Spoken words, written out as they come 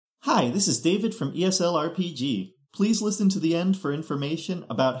Hi, this is David from ESL RPG. Please listen to the end for information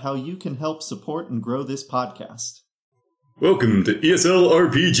about how you can help support and grow this podcast. Welcome to ESL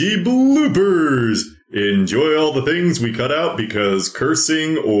RPG Bloopers! Enjoy all the things we cut out because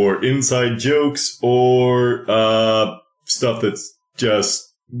cursing or inside jokes or, stuff that's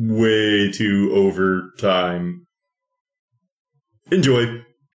just way too over time. Enjoy.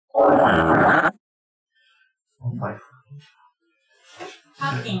 Oh my.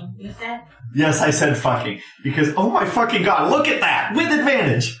 Fucking, you said? Yes, I said fucking. Because, oh my fucking god, look at that! With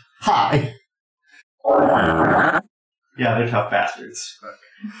advantage! Hi! Yeah, they're tough bastards.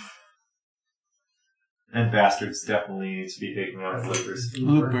 And bastards definitely needs to be taken out of bloopers.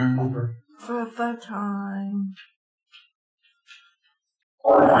 Blooper. Blooper time.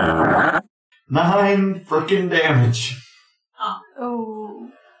 9 frickin' damage.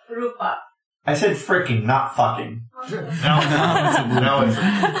 Oh. Rupa. I said fricking, not fucking. Now it's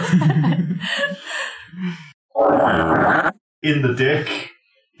In the dick.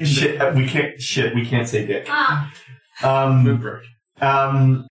 We can't say dick. Blooper.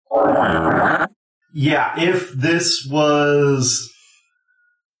 Yeah, if this was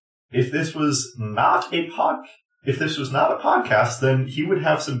not a podcast, then he would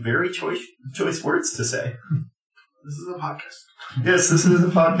have some very choice words to say. This is a podcast. Yes, this is a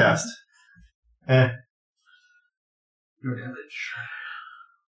podcast. No damage.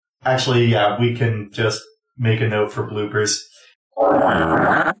 Actually, yeah, we can just make a note for bloopers.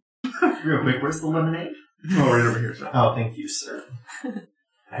 Real quick, where's the lemonade? Oh, right over here, sir. Oh, thank you, sir.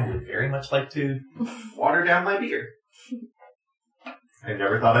 I would very much like to water down my beer. I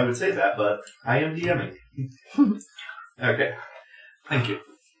never thought I would say that, but I am DMing. Okay. Thank you.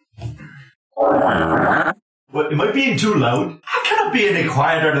 What, am I being too loud? I cannot be any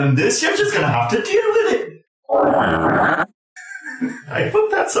quieter than this. You're just going to have to deal with it. I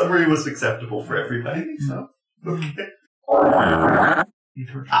hope that summary was acceptable for everybody. So, okay.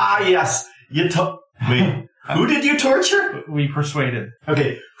 Yes. Wait. Who did you torture? We persuaded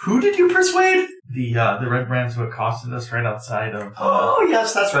Okay. Who did you persuade? the red brands who accosted us right outside of. Oh,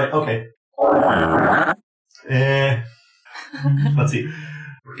 yes, that's right. Okay. Let's see.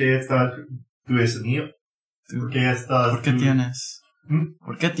 ¿Por qué estás tú eso mío? ¿Por qué estás ¿Por qué tienes?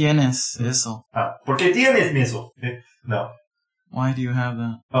 ¿Por qué tienes eso? ¿Por qué tienes eso? No. Why do you have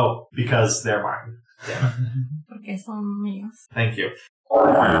that? Oh, because they're mine. Porque son míos. Thank you.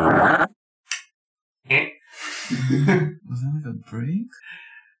 Was that like a break?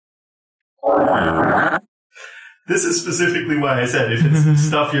 This is specifically why I said if it's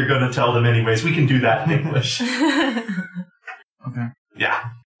stuff you're going to tell them anyways, we can do that in English. Okay.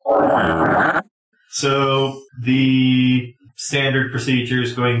 Yeah. So the standard procedure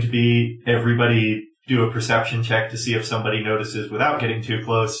is going to be everybody do a perception check to see if somebody notices without getting too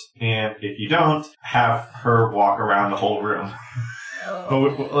close, and if you don't, have her walk around the whole room.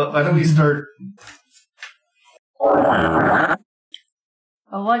 Why don't we start?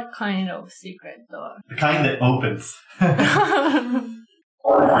 What kind of secret door? The kind that opens.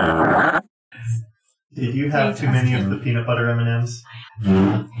 Did you have too many of the peanut butter M&Ms?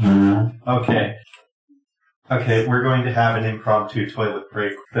 Okay. Okay, we're going to have an impromptu toilet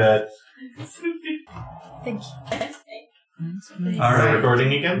break. But Thank you. all right,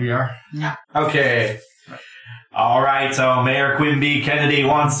 recording again. We are. Okay. All right. So Mayor Quimby Kennedy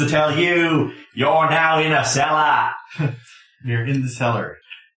wants to tell you you're now in a cellar. We're in the cellar.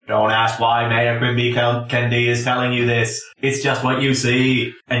 Don't ask why Mayor Quimby Kennedy is telling you this. It's just what you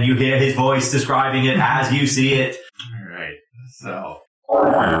see, and you hear his voice describing it as you see it. Alright, so.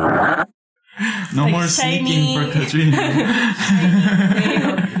 No Like more shiny. sneaking for Katrina.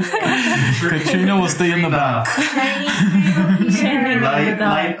 Katrina will stay in the back.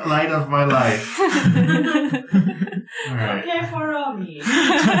 Light of my life. Alright. Okay for me.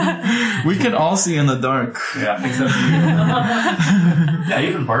 We can all see in the dark. Yeah, except you. Yeah,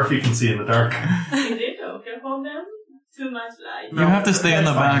 even Barfy can see in the dark. Is it okay for them? Too much light. You have to stay in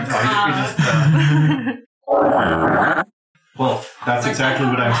the back. Well, that's exactly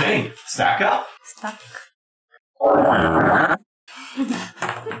what I'm saying. Stack up. Stuck.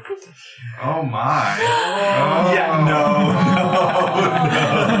 Oh my. Yeah, no.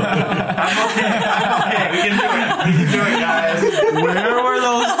 I'm okay. We can do it. We can do it, guys. Where were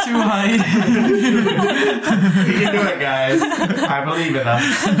those two hiding? We can do it, guys. I believe in us.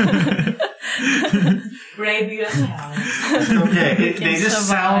 Brave yourself. It's okay. They just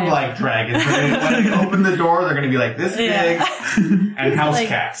sound like dragons. When they open the door, they're going to be like this big and house like,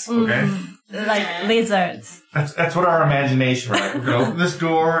 cats. Okay. like lizards. That's what our imagination. We're like, we're gonna open this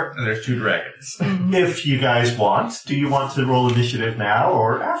door, and there's 2 dragons. If you guys want, do you want to roll initiative now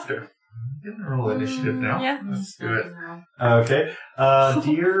or after? Give me a roll initiative now. Yeah. Let's do it. Okay.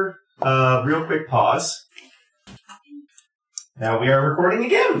 Dear, real quick pause. Now we are recording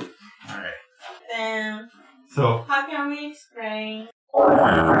again. All right. Then, So how can we explain?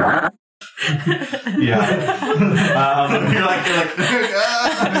 Yeah. you're like,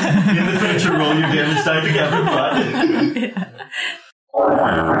 In the future, roll your damage die together, bud.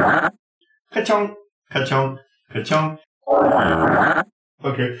 Ka-chonk, ka-chonk, ka-chonk.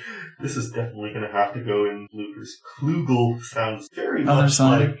 Okay, this is definitely going to have to go in bloopers. Klugel sounds very Other much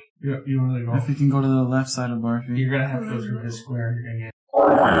side. like... you really go. If we can go to the left side of Barfy. You're gonna have to go through his square. You're gonna get.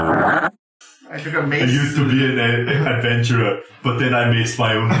 I took a mace. I used to be an adventurer, but then I maced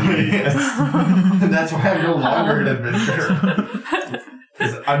my own way. That's why I'm no longer an adventurer.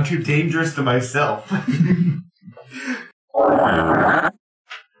 'Cause I'm too dangerous to myself.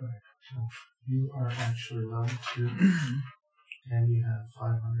 You are actually level 2, and you have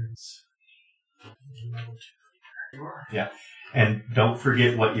 500. Level 2. You are. Yeah, and don't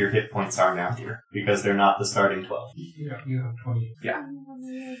forget what your hit points are now, dear, because they're not the starting 12, You have 20.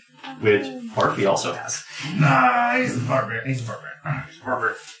 which Barfy also has. Nah, he's a barbarian. He's a barbarian. He's a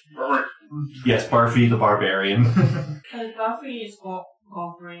barbarian. Yes, Barfy the barbarian. Because Buffy is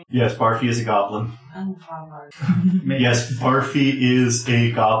goblin Yes, Barfy is a goblin. and barbarian. Yes, Barfy is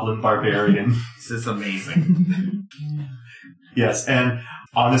a goblin barbarian. This is amazing. Yes, and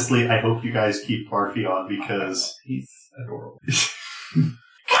honestly, I hope you guys keep Barfy on because He's adorable.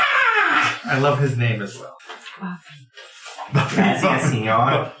 I love his name as well. Gracias,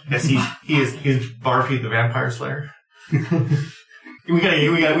 señor. Yes, he's Barfy the Vampire Slayer. We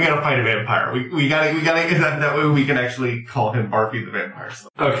gotta fight a vampire. We gotta that way we can actually call him Barfy the Vampire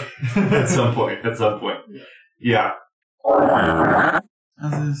Slayer. Okay, at some point. Yeah.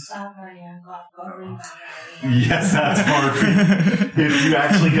 As is. Barbarian, goblin, Yes, that's Barfy. If you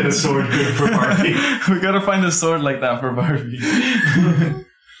actually get a sword good for Barfy. We gotta find a sword like that for Barfy.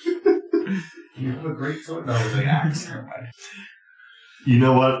 You have a great sword. No, it's an axe. Never mind. You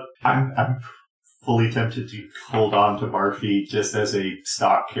know what? I'm fully tempted to hold on to Barfy just as a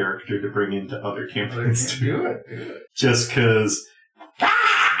stock character to bring into other campaigns too. Do it. Just because.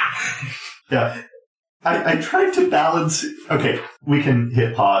 Yeah. I tried to balance. Okay, we can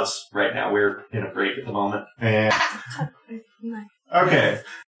hit pause right now. We're in a break at the moment. And okay.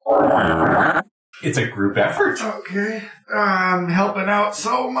 It's a group effort. Okay. I'm helping out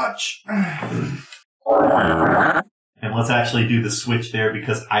so much. And let's actually do the switch there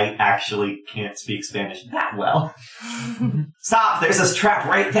because I actually can't speak Spanish that well. Stop! There's this trap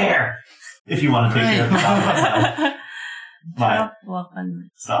right there! If you want to take care of the top. Mine.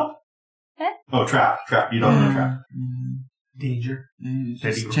 Stop. Oh, trap. You don't know trap. Danger.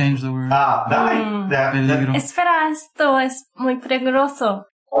 Just change the word. Ah, that. Peligro. Espera, esto es muy peligroso.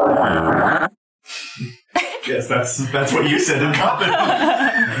 Yes, that's what you said in common.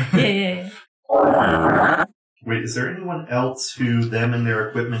 Yeah. Wait, is there anyone else who them and their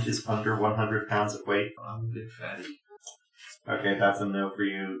equipment is under 100 pounds of weight? I'm a big fatty. Okay, that's a no for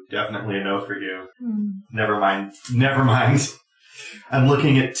you. Definitely a no for you. Never mind. I'm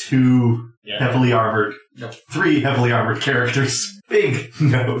looking at 2 heavily armored, 3 heavily armored characters. Big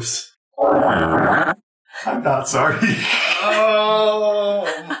nose. I'm not sorry. Oh!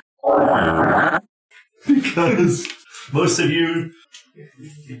 Because most of you...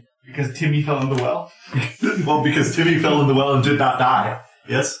 Because Timmy fell in the well? Well, because Timmy fell in the well and did not die.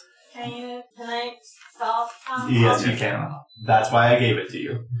 Yes? Can I stop? Yes, you can. That's why I gave it to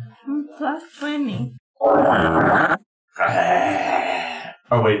you. Plus 20.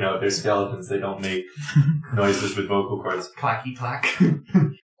 Oh, wait, no, they're skeletons. They don't make noises with vocal cords. Clacky clack.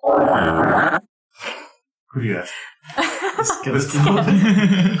 Who do you ask?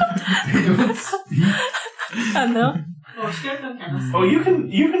 No? Oh, skeleton can Oh, you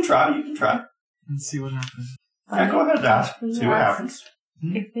can try. Let's see what happens. Yeah, go ahead, ask. See what happens.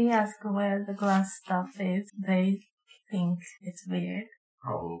 If we ask where the glass stuff is, they think it's weird.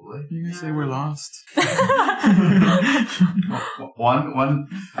 Probably. You can say we're lost. One,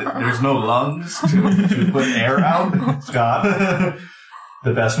 there's no lungs to put air out. Scott,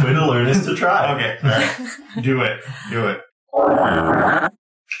 the best way to learn is to try. Okay, alright. Do it.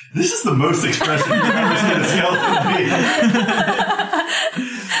 This is the most expressive you've ever seen a skeleton be.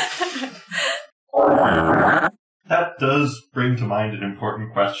 That does bring to mind an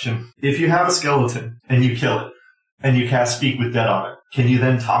important question. If you have a skeleton and you kill it, and you cast Speak with Dead on it, can you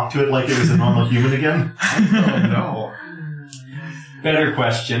then talk to it like it was a normal human again? Oh, no. Better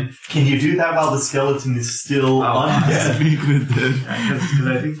question. Can you do that while the skeleton is still undead? Speak with it. Because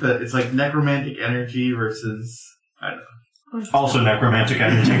I think that it's like necromantic energy versus I don't know. Also necromantic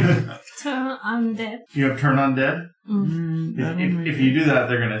energy. Turn undead. You have turn undead. If you do that,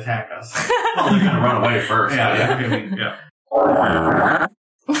 they're gonna attack us. Well, they're going to run away first. Yeah.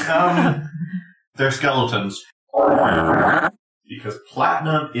 They're skeletons. Because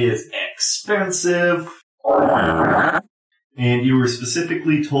platinum is expensive. And you were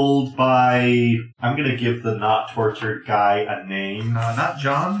specifically told by... I'm going to give the not tortured guy a name. Not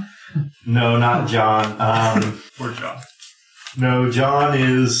John. No, not John. Poor John. No, John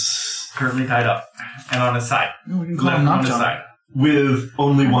is Currently tied up and on his side. No, we can call Left him on not his John. side. with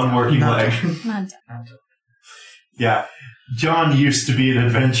only one working Not leg. Not Yeah. John used to be an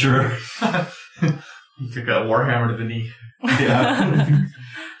adventurer. He took a warhammer to the knee. Yeah.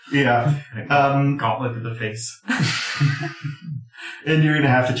 Yeah. Gauntlet to the face. And you're going to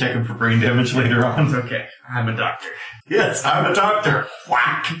have to check him for brain damage later on. It's okay. I'm a doctor. Yes, I'm a doctor.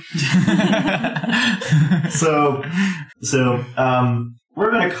 Whack. So,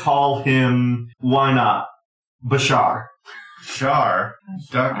 we're going to call him, why not, Bashar. Bashar.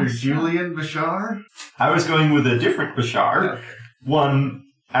 Dr. Julian Bashar? I was going with a different Bashar. Okay. One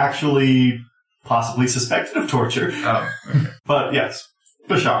actually possibly suspected of torture. Oh, okay. But yes,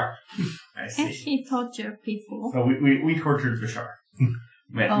 Bashar. I Can see. he torture people? So we tortured Bashar.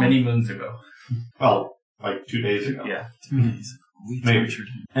 Many moons ago. Well, like 2 days ago. Yeah. 2 days. We Maybe. tortured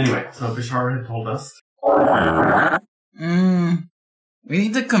him. Anyway, So Bashar had told us. We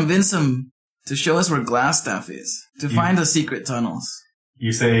need to convince him to show us where Glassstaff is. To find the secret tunnels.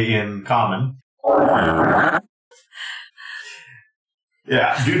 you say in common.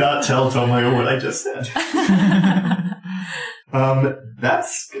 Yeah, do not tell Tomoyo what I just said.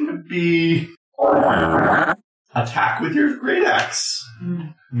 That's gonna be attack with your great axe,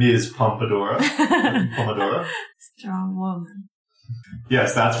 Ms. Pompadora. Pomodora. Strong woman.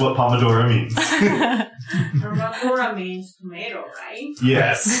 Yes, that's what Pomodora means. Herbatura means tomato, right?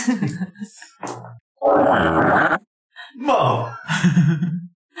 Yes. Mo.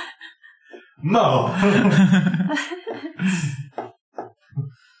 Mo.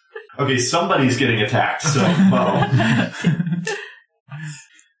 Okay, somebody's getting attacked, so Mo.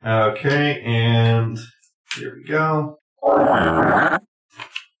 Okay, and here we go.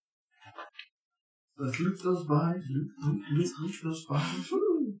 Let's loot those bodies. Loot those bodies.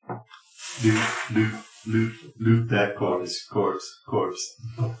 Loot that corpse.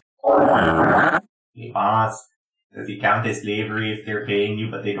 Hey, boss, does it count as slavery if they're paying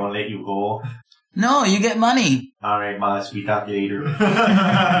you but they don't let you go? No, you get money. Alright, boss, we talk later.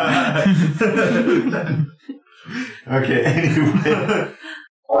 Okay, anyway.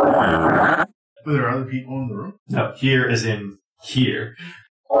 Were there other people in the room? No, here is in here.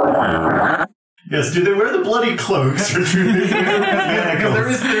 Yes, do they wear the bloody cloaks? Or do they wear the Because there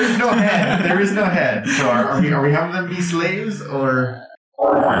manacles? is no head. There is no head. So are we having them be slaves or?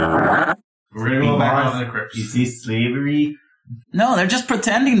 We're gonna go back on the crypts. Is this slavery? No, they're just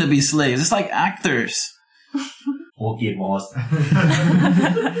pretending to be slaves. It's like actors. Okay, boss.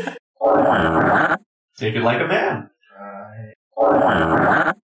 Take it like a man.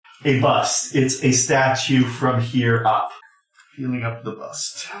 A bust. It's a statue from here up. Feeling up the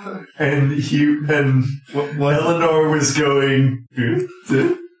bust. And Eleanor was going. And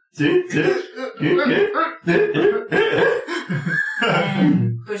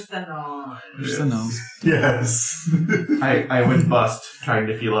push the nose. Just the nose. Yes. I went bust trying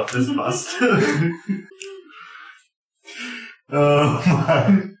to feel up this bust. Oh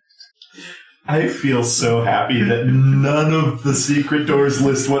my. I feel so happy that none of the secret doors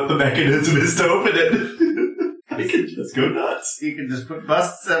list what the mechanism is to open it. I can just go nuts. You can just put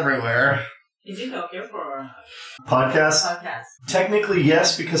busts everywhere. Is it okay for Podcast? podcast? Technically,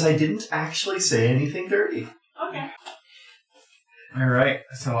 yes, because I didn't actually say anything dirty. Okay. All right.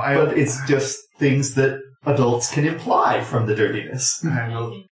 So But it's just things that adults can imply from the dirtiness. I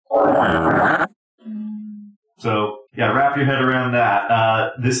will. So, yeah, wrap your head around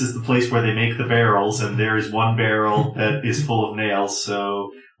that. This is the place where they make the barrels, and there is one barrel that is full of nails,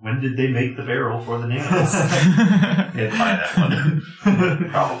 so when did they make the barrel for the nails? Didn't buy that one.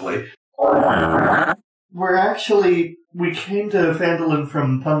 Probably. We came to Phandalin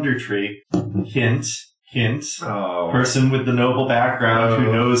from Thunder Tree. Hint. Oh. Person with the noble background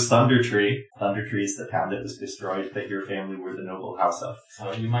who knows Thunder Tree. Thunder Tree is the town that was destroyed that your family were the noble house of.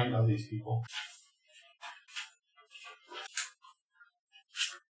 So you might know these people.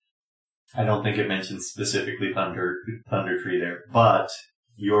 I don't think it mentions specifically Thunder Tree there, but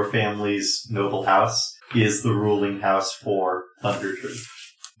your family's noble house is the ruling house for Thunder Tree.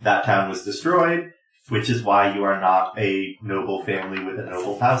 That town was destroyed, which is why you are not a noble family with a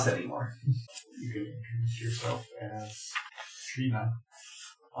noble house anymore. You can introduce yourself as Trina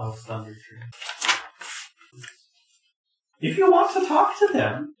of Thunder Tree. If you want to talk to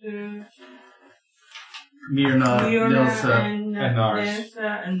them, Mirna, Leona Nilsa. and Nars.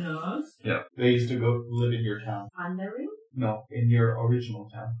 Nilsa and Nars. They used to go live in your town. Pandering? No, in your original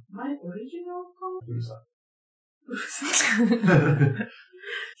town. My original home? Urusa.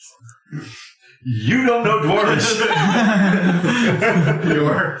 you don't know Dwarvish.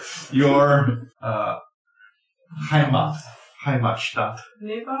 your Heimatstadt.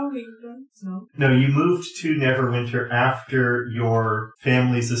 Neverwinter? No. No, you moved to Neverwinter after your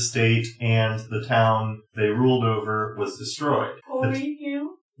family's estate and the town they ruled over was destroyed. Corey Hill?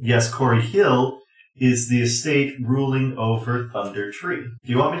 Yes, Corey Hill is the estate ruling over Thunder Tree.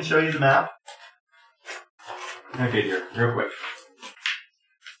 Do you want me to show you the map? Okay, dear, real quick.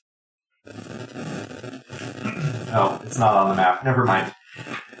 Oh, it's not on the map. Never mind.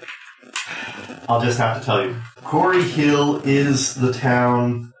 I'll just have to tell you. Corey Hill is the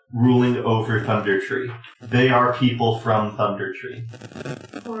town ruling over Thunder Tree. They are people from Thunder Tree.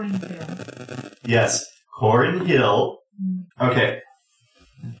 Corey Hill. Yes, Corin Hill. Okay.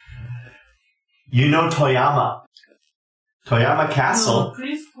 You know Toyama. Toyama Castle. No,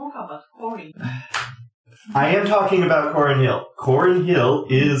 please talk about Corey. I am talking about Corin Hill. Corin Hill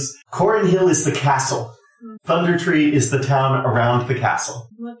is the castle. Thunder Tree is the town around the castle.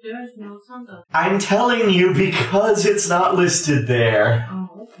 But there is no Thunder. I'm telling you because it's not listed there.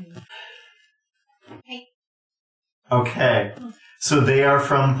 Oh, okay. Okay. So they are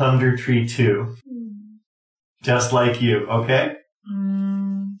from Thunder Tree too. Just like you, okay?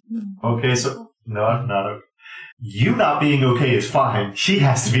 Okay, so... No, I'm not okay. You not being okay is fine. She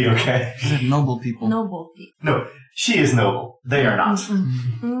has to be okay. She said noble people. Noble people. No, she is noble. They are not.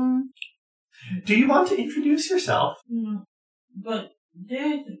 Mm. Do you want to introduce yourself? But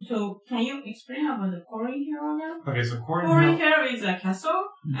there is, so can you explain about the Corey Hill now? Okay, so Corey Corey Hill is a castle,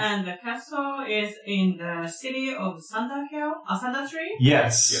 and the castle is in the city of Thunder Tree.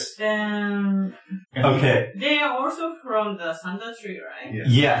 Yes. Then Okay. they are also from the Thunder Tree, right? Yeah.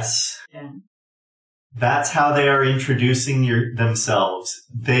 Yes. Then That's how they are introducing themselves.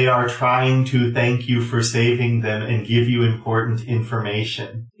 They are trying to thank you for saving them and give you important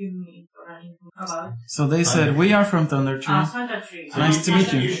information. give me about So they said, we are from Thunder Tree. Thunder Tree. Nice to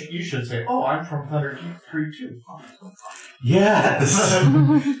meet you. You should say, "Oh, I'm from Thunder Tree too." Yes.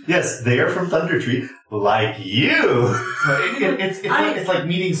 Yes, they are from Thunder Tree, like you. It's like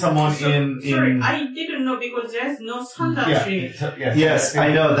meeting someone in. Sorry, I didn't know because there's no Thunder Tree. Yes, I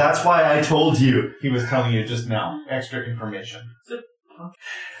know. That's why I told you. He was telling you just now. Extra information. So-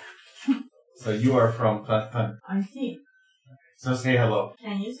 So you are from Thunder. I see. So say hello.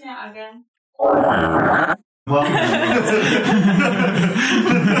 Can you say again? Well,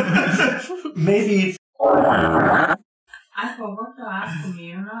 maybe. I forgot to ask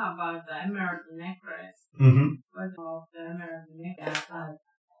Mira about the emerald necklace. Mm-hmm. What of the emerald necklace?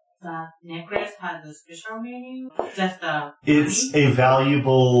 That necklace has a special meaning? Just the It's money? a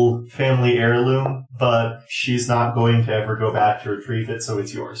valuable family heirloom, but she's not going to ever go back to retrieve it, so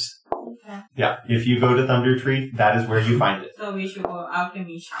it's yours. Okay. Yeah, if you go to Thunder Tree, that is where you find it. So we should go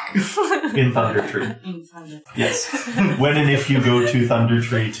alchemy shop In Thunder Tree. in Thunder. Yes. When and if you go to Thunder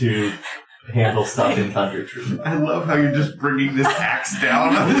Tree to handle stuff in Thunder Tree. I love how you're just bringing this axe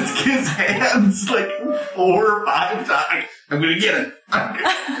down on this kid's hands like 4 or 5 times. I'm gonna get it. I'm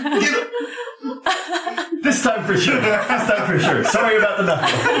gonna get it. This time for sure. This time for sure. Sorry about the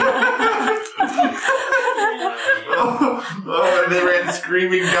knuckle. Oh, and they ran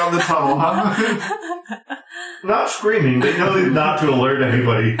screaming down the tunnel, huh? Not screaming. They know not to alert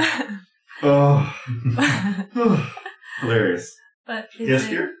anybody. Oh. Hilarious. But is Yes, it-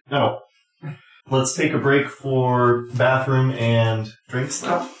 dear? No. Let's take a break for bathroom and drink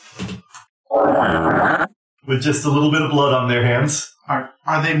stuff. With just a little bit of blood on their hands. Are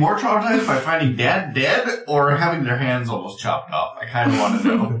they more traumatized by finding Dad dead or having their hands almost chopped off? I kind of want to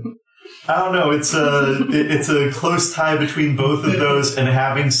know. I don't know. It's a close tie between both of those, and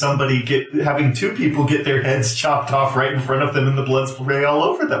having 2 people get their heads chopped off right in front of them, and the blood spray all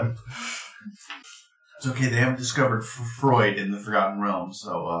over them. It's okay. They haven't discovered Freud in the Forgotten Realm,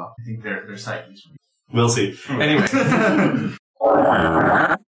 so I think they're psyches. We'll see. Anyway,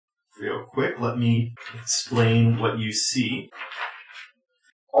 real quick, let me explain what you see.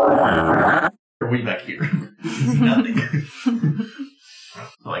 They're way back here. Nothing.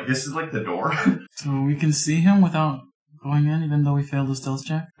 Like, this is like the door. So we can see him without going in, even though we failed the stealth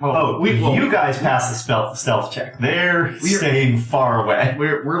check? Oh, you guys passed the stealth check. They're staying far away.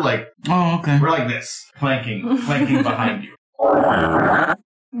 We're like Oh, okay. we're like this, flanking behind you.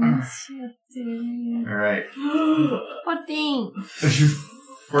 Shit. All right. 14.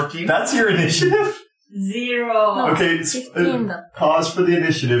 14. That's your initiative? 0. Okay, 15. pause for the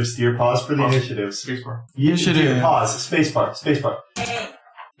initiatives, dear. Pause for the initiatives. Spacebar. Initiative. Dear, pause. Spacebar.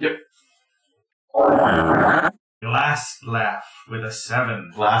 Last laugh with a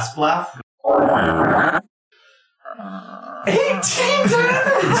 7. Last laugh. 18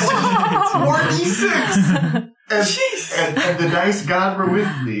 damage! 4d6! And the dice god were with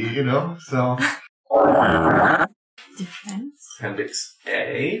me, you know, so. Defense. Appendix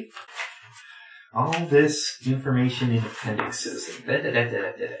A. All this information in appendices.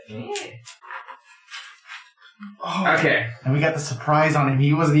 Okay. And we got the surprise on him.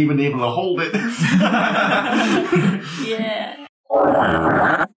 He wasn't even able to hold it. Yeah.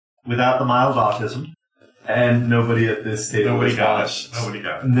 Without the mild autism. And nobody at this stage Nobody got watched. it. Nobody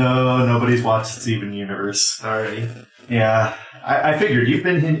got it. No, nobody's watched Steven Universe. Sorry. Yeah, I figured you've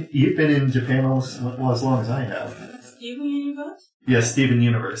been in Japan as long as I have. Steven Universe? Yes, Steven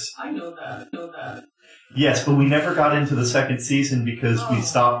Universe. I know that. Yes, but we never got into the second season because we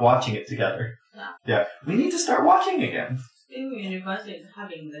stopped watching it together. Yeah, we need to start watching again. Steven Universe is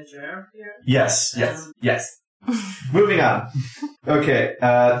having the germ here. Yes. Moving on. Okay,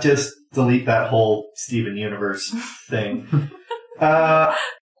 just delete that whole Steven Universe thing. I'm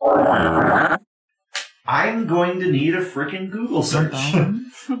going to need a freaking Google search.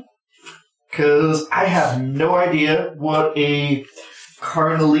 Because I have no idea what a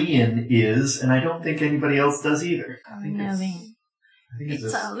Carnelian is, and I don't think anybody else does either. Carnelian. I think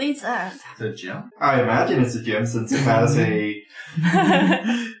It's a lizard. It's a gem. I imagine it's a gem since it has a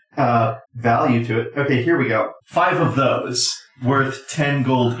value to it. Okay, here we go. 5 of those, worth 10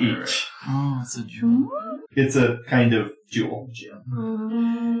 gold each. Oh, it's a jewel. It's a kind of jewel.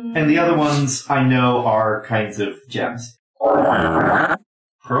 Mm. And the other ones I know are kinds of gems.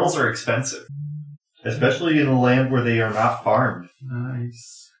 Pearls are expensive. Especially in a land where they are not farmed.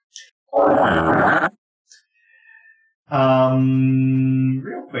 Nice.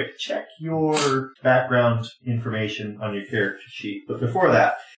 Real quick, check your background information on your character sheet. But before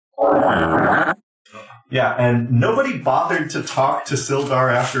that, yeah, and nobody bothered to talk to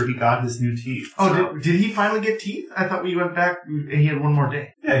Sildar after he got his new teeth. Oh, so. did he finally get teeth? I thought we went back and he had one more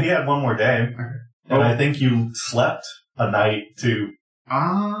day. Yeah, he had one more day. And I think you slept a night too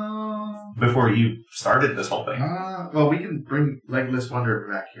before you started this whole thing. Well, we can bring Legless Wonder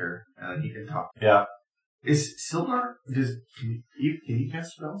back here and he can talk. Yeah. Is Sildar, can you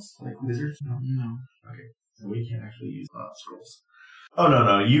cast spells like wizards? No. Okay. So we can't actually use scrolls. Oh,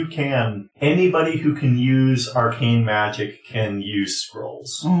 no. You can. Anybody who can use arcane magic can use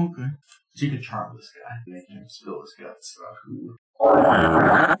scrolls. Oh, okay. So you can charm this guy and make him spill his guts about who.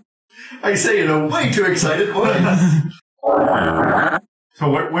 I say in a way too excited voice. So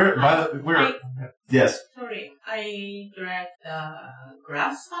where Yes. Sorry, I read the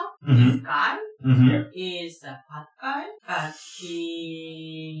grass stuff. Mhm. This guy Mm-hmm. is a bad guy, but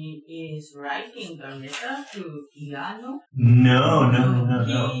he is writing the letter to Iano. No.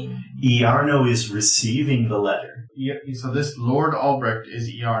 Iarno He, is receiving the letter. Yeah, so this Lord Albrecht is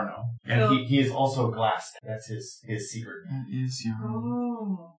Iarno, and So- he is also Glass. That's his secret. That is your...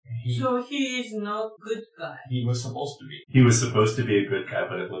 oh, He, so he is not good guy. he was supposed to be He was supposed to be a good guy,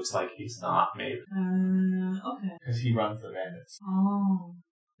 but it looks like he's not, maybe. Okay. because he runs the bandits, Oh.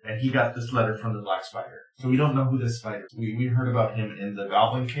 and he got this letter from the Black Spider. So we don't know who this spider is. We heard about him in the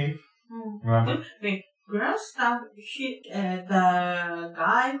Goblin Cave. Remember? Wait, grass stuff. The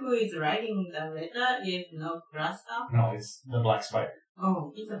guy who is writing the letter is not grass stuff. No, it's the Black Spider.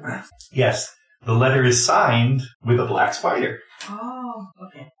 Oh, it's a grass. Yes. The letter is signed with a black spider. Oh,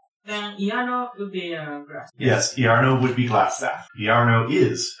 okay. Then Iano would be a grass. Yes, Iarno would be Glassstaff. Iarno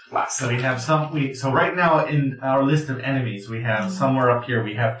is So Glassstaff. we have so right now in our list of enemies, we have somewhere up here,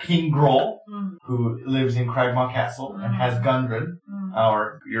 we have King Groll, Mm. who lives in Cragmaw Castle and has Gundren,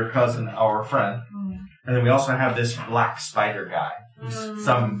 your cousin, our friend. Mm. And then we also have this Black Spider guy, who's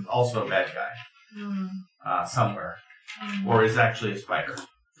also a bad guy, somewhere. Or is actually a spider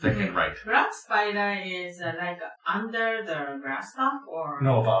that can write. Grass spider is like under the grass stuff or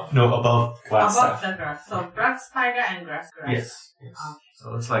No, above. No, above above Glassstaff. the grass. So grass spider and grass. Yes.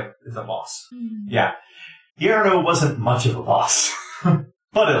 So it's like, it's a boss. Yeah. Iarno wasn't much of a boss.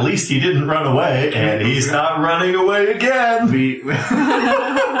 But at least he didn't run away, and he's not running away again.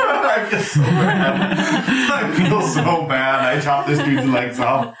 I feel so bad. I chopped this dude's legs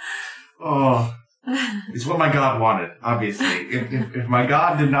off. Oh. It's what my god wanted, obviously. If my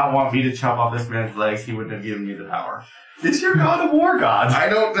god did not want me to chop off this man's legs, he wouldn't have given me the power. Is your god a war god? I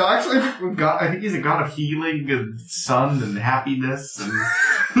don't know. Actually, I think he's a god of healing and sun and happiness. And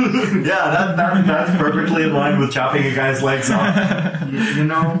Yeah, that's perfectly in line with chopping a guy's legs off. you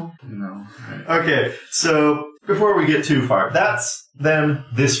know. Okay, so before we get too far, that's then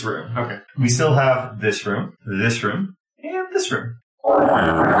this room. Okay. We still have this room, and this room.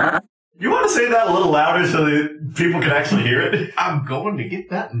 You want to say that a little louder so that people can actually hear it? I'm going to get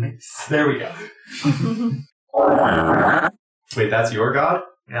that mix. There we go. Wait, that's your god?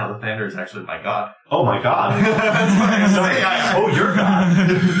 Yeah, Lathander is actually my god. Oh my god. That's what I say. Oh, your god.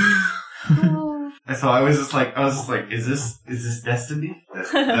 And so I was just like, is this destiny?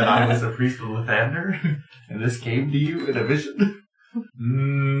 That I was a priest of Lathander? And this came to you in a vision?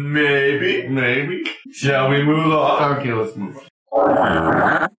 Maybe. Shall we move on? Okay, let's move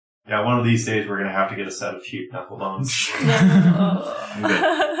on. Yeah, one of these days we're going to have to get a set of cheap knuckle bones.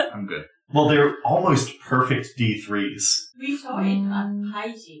 I'm good. Well, they're almost perfect D3s. We saw it at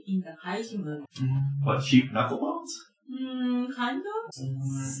Kaiji, in the Kaiji movie. What, cheap knuckle bones? Kind of.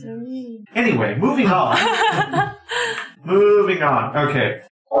 Sweet. Anyway, moving on. Okay.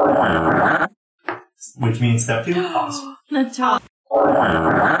 Which means step 2, pause. Not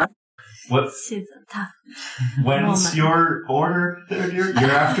What? She's a tough. When's woman. your order? You're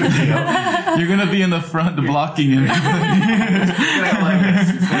after Gio. You're gonna be in the front blocking him. It's gonna go like this.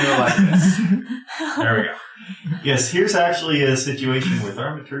 It's gonna go like this. There we go. Yes, here's actually a situation where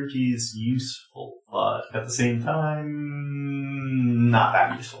thaumaturgy is useful, but at the same time, not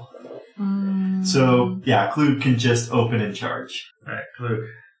that useful. So, yeah, Klug can just open and charge. Alright, Klug.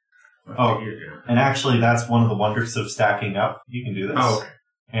 Oh, and actually, that's one of the wonders of stacking up. You can do this. Oh, okay.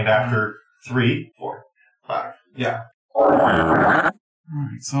 And after 3, 4, 5. Yeah. Alright,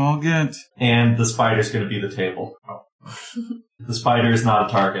 so I'll get... And the spider's going to be the table. Oh. The spider is not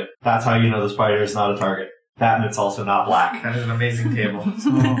a target. That's how you know the spider is not a target. That and it's also not black. That is an amazing table.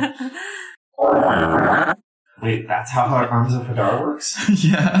 Wait, that's how Arms of Hadar works?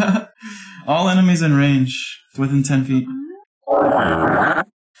 Yeah. All enemies in range within 10 feet.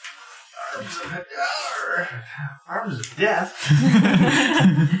 Arms of death.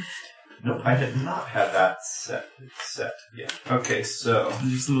 Nope, I had not had that set yet. Okay, so...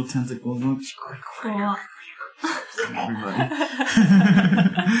 Just little tentacles. Cool. Everybody.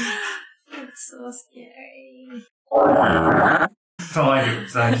 It's so scary. That's all I do,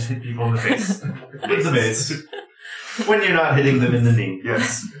 is I just hit people in the face. Hit the base. When you're not hitting them in the knee.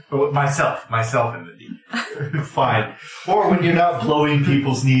 Yes. But myself in the knee. Fine. Or when you're not blowing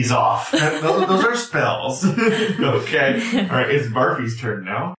people's knees off. Those are spells. Okay. Alright, it's Barfy's turn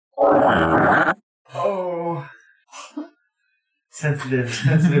now. Oh. Sensitive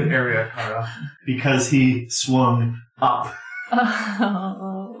area, Kara. Because he swung up.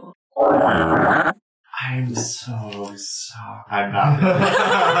 Oh. I'm so sorry. I'm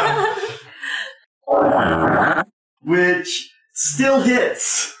not. Which still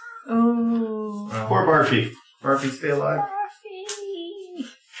hits. Oh. Poor Barfy. Barfy, stay alive. Barfy.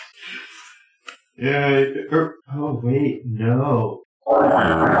 Yeah. Oh, wait. No.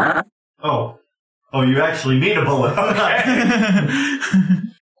 Oh, you actually need a bullet. Okay.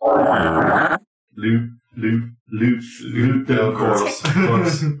 Loot the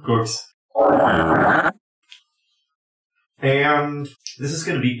corpse. And this is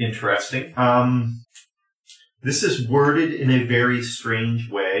going to be interesting. This is worded in a very strange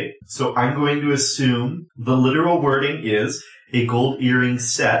way. So I'm going to assume the literal wording is a gold earring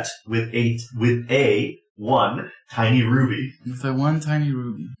set with a one tiny ruby. With a one tiny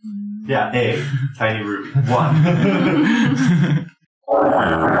ruby. Yeah, a tiny ruby. 1.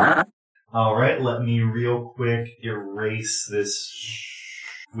 All right, let me real quick erase this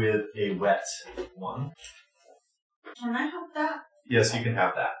with a wet one. Can I have that? Yes, you can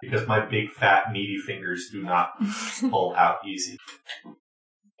have that, because my big, fat, meaty fingers do not pull out easy.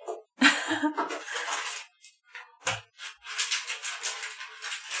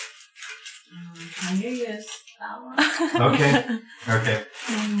 Can you use that one? Okay.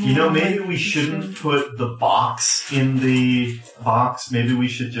 You know, maybe we shouldn't put the box in the box. Maybe we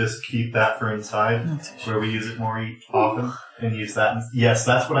should just keep that for inside, where we use it more often, and use that. Yes,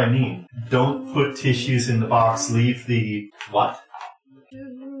 that's what I mean. Don't put tissues in the box. Leave the... What?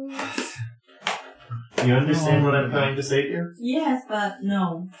 You understand what I'm trying to say here? Yes, but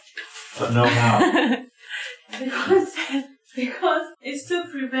no. But no how. Because it's to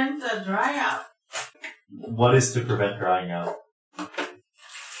prevent the dry out. What is to prevent drying out?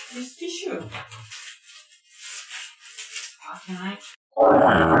 This tissue. Can I?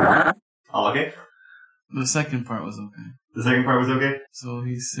 Oh, okay. The second part was okay. The second part was okay? So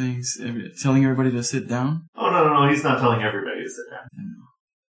he's saying, telling everybody to sit down? Oh, no, he's not telling everybody to sit down.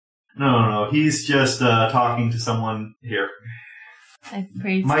 No, he's just talking to someone here.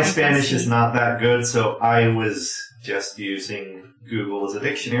 My Spanish is not that good, so I was just using Google as a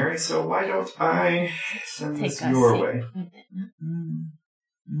dictionary, so why don't I send this your way?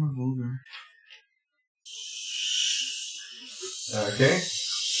 More vulgar. Okay.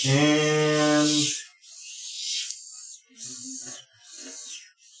 And...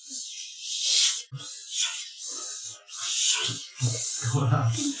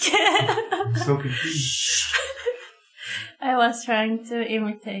 So confused. I was trying to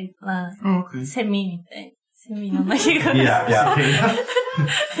imitate la okay. semi-imitate. No Mexico. Yeah.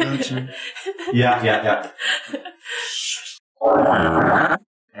 Gotcha. Yeah.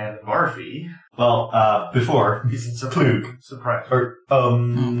 And Barfy. Well, before, He's in Plug. surprise. Or,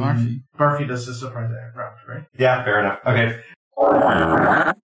 Barfy. Barfy does the surprise round, right? Yeah, fair enough. Okay.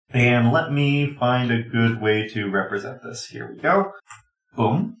 And let me find a good way to represent this. Here we go.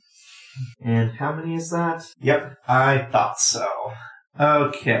 Boom. And how many is that? Yep, I thought so.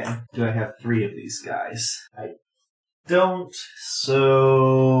 Okay. Do I have 3 of these guys? I don't, so...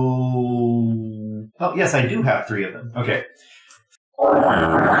 Oh, yes, I do have 3 of them. Okay.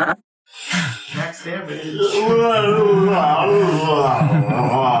 Max damage.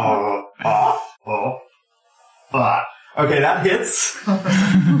 Okay, that hits.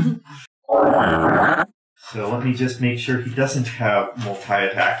 So let me just make sure he doesn't have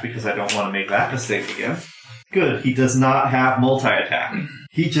multi-attack because I don't want to make that mistake again. Good, he does not have multi-attack.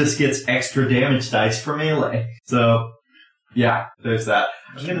 He just gets extra damage dice for melee. So, yeah, there's that.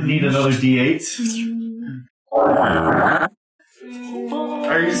 I'm gonna need another d8.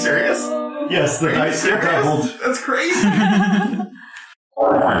 Are you serious? Yes, the dice are doubled. That's crazy.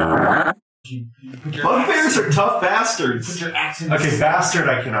 Bugbears are tough bastards. Put your accent. Okay, bastard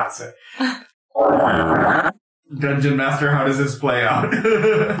I cannot say. Dungeon Master, how does this play out?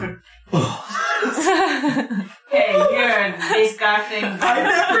 Hey, you're disgusting. I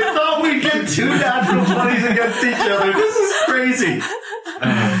never thought we'd get 2 natural 20s against each other. This is crazy.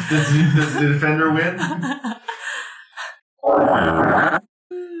 Does the defender win?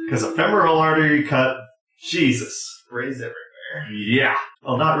 Because ephemeral artery cut, Jesus, sprays everywhere. Yeah.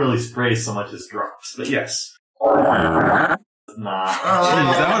 Well, not really sprays so much as drops, but yes. Nah.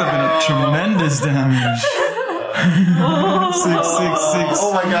 Jeez, that would have been a tremendous damage. 666.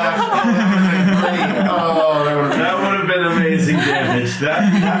 Oh my gosh. That would have been amazing damage.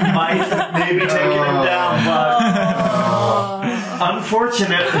 That might have maybe taken him down, but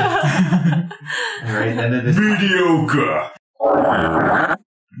unfortunate. Alright, then it is Mediocre.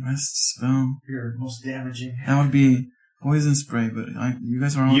 Best spell. your most damaging. That would be poison spray, but you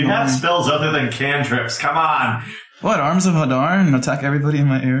guys are all You have going- spells other than cantrips. Come on. What, Arms of Hadar and attack everybody in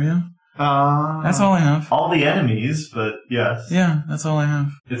my area? That's all I have. All the enemies, but yes. Yeah, that's all I have.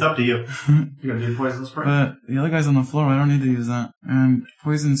 It's up to you. You gonna do poison spray? But the other guy's on the floor, I don't need to use that. And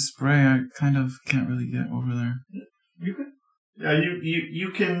poison spray, I kind of can't really get over there. You can. Yeah,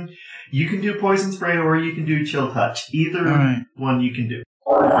 you can do poison spray or you can do chill touch. Either Alright. one you can do.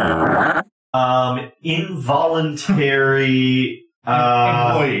 Involuntary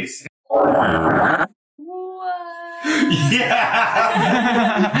Employees. What?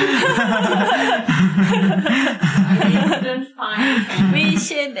 Yeah. You couldn't find him. We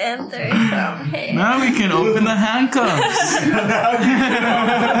should enter from here. Now we can open the handcuffs.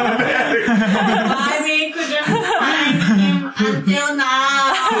 Why we couldn't find him until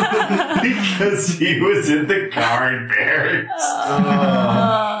now? Because he was in the guard barracks.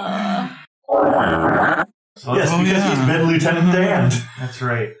 Yes, Oh, because yeah. he's been Lieutenant Dan. That's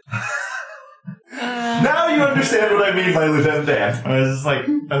right. Now you understand what I mean by Lieutenant Dan. I was just like,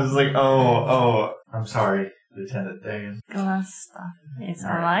 oh, I'm sorry, Lieutenant Dan. Glass stuff is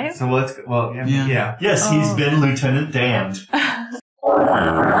alive. So let's go. Well, Yeah. yeah. Yes, he's Oh. been Lieutenant Dan.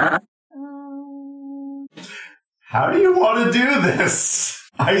 How do you want to do this?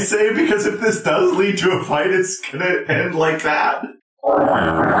 I say because if this does lead to a fight, it's gonna end like that.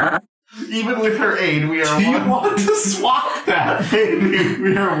 Even with her aid, we are Do you one. want to swap that?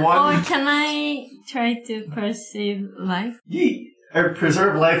 We are one. Or can I try to perceive life?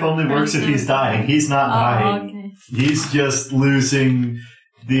 Preserve life only works if he's dying. He's not Oh, dying. okay. He's just losing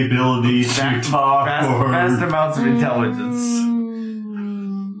the ability to talk or... Vast amounts of intelligence.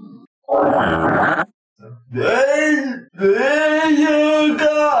 There you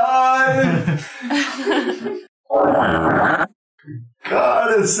go!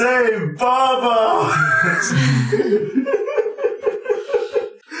 Gotta save Bubba!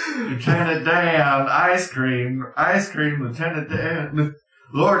 Lieutenant Dan, I Ice cream, Lieutenant Dan,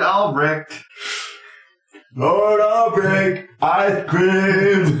 Lord Albrecht. Lord Albrecht, ice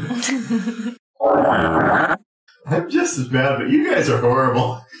cream. I'm just as bad, but you guys are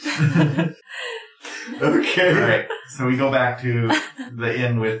horrible. Okay. Alright, so we go back to the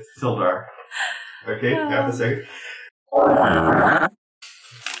inn with Sildar. Okay, half a second.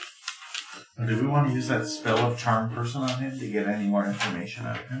 Do we want to use that spell of charm person on him to get any more information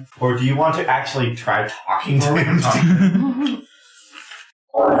out of him? Or do you want to actually try talking to him?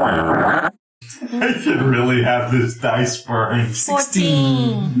 I should really have this dice burned.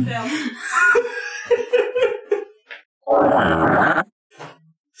 14.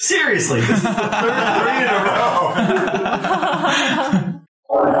 Seriously, this is the third 3 in a row.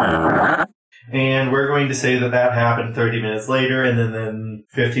 And we're going to say that happened 30 minutes later, and then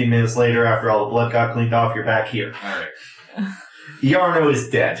 15 minutes later, after all the blood got cleaned off, you're back here. Alright. Yarno is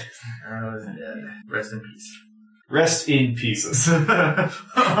dead. Arno is dead. Rest in peace. Rest in pieces.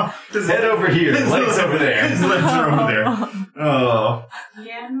 Head over here, legs over there. His legs are over there. Oh.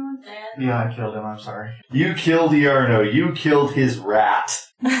 Yeah, no, Dad. Yeah, I killed him, I'm sorry. You killed Yarno. You killed his rat.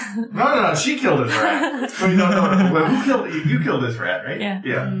 No, she killed his rat. Wait, no. Well, who killed you? killed his rat, right? Yeah.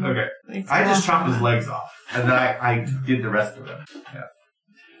 Yeah, okay. It's I just awful. chopped his legs off. And then I did the rest of them. Yeah.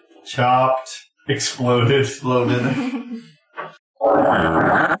 Chopped. Exploded.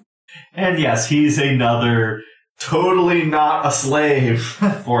 And yes, he's another totally not a slave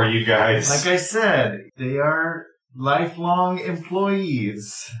for you guys. Like I said, they are lifelong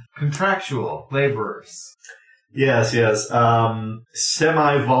employees. Contractual laborers. Yes.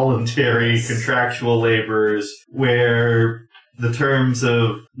 Semi-voluntary contractual laborers where the terms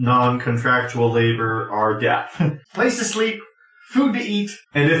of non-contractual labor are death. Place to sleep, food to eat.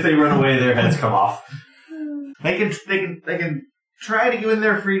 And if they run away, their heads come off. They can try to win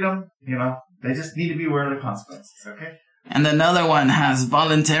their freedom, you know. They just need to be aware of the consequences, okay? And another one has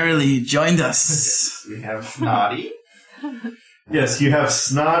voluntarily joined us. We have Snotty Yes, you have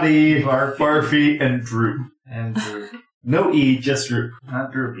Snotty, Barfy, and Droop. and Droop. No E, just Droop.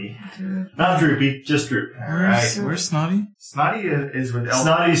 Not Droopy. Not Droopy, just Droop. Alright. Where's Snotty? Snotty is with Elton.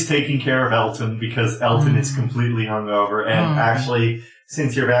 Snotty's taking care of Elton because Elton is completely hungover. And actually,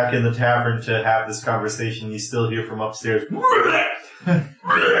 since you're back in the tavern to have this conversation, you still hear from upstairs.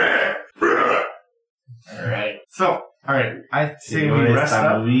 Alright. So, alright. I say we rest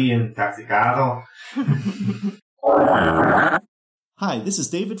up. Intoxicado. Hi, this is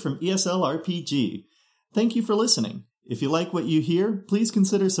David from ESL RPG. Thank you for listening. If you like what you hear, please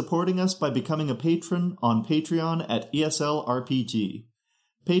consider supporting us by becoming a patron on Patreon at ESL RPG.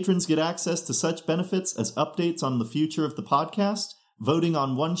 Patrons get access to such benefits as updates on the future of the podcast, voting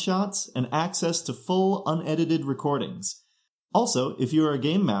on one-shots, and access to full, unedited recordings. Also, if you are a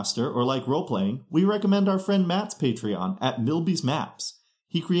game master or like role-playing, we recommend our friend Matt's Patreon at Milby's Maps.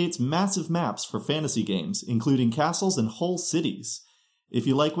 He creates massive maps for fantasy games, including castles and whole cities. If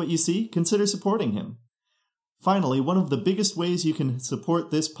you like what you see, consider supporting him. Finally, one of the biggest ways you can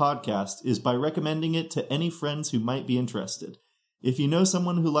support this podcast is by recommending it to any friends who might be interested. If you know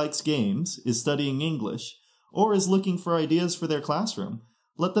someone who likes games, is studying English, or is looking for ideas for their classroom,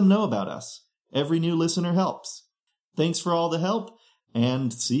 let them know about us. Every new listener helps. Thanks for all the help,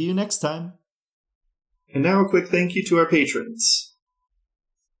 and see you next time. And now a quick thank you to our patrons.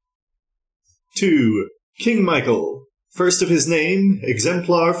 To King Michael, first of his name,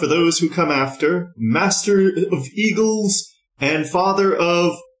 exemplar for those who come after, master of eagles, and father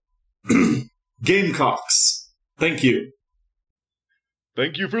of gamecocks. Thank you.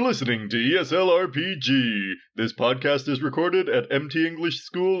 Thank you for listening to ESL RPG. This podcast is recorded at MT English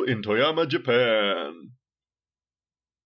School in Toyama, Japan.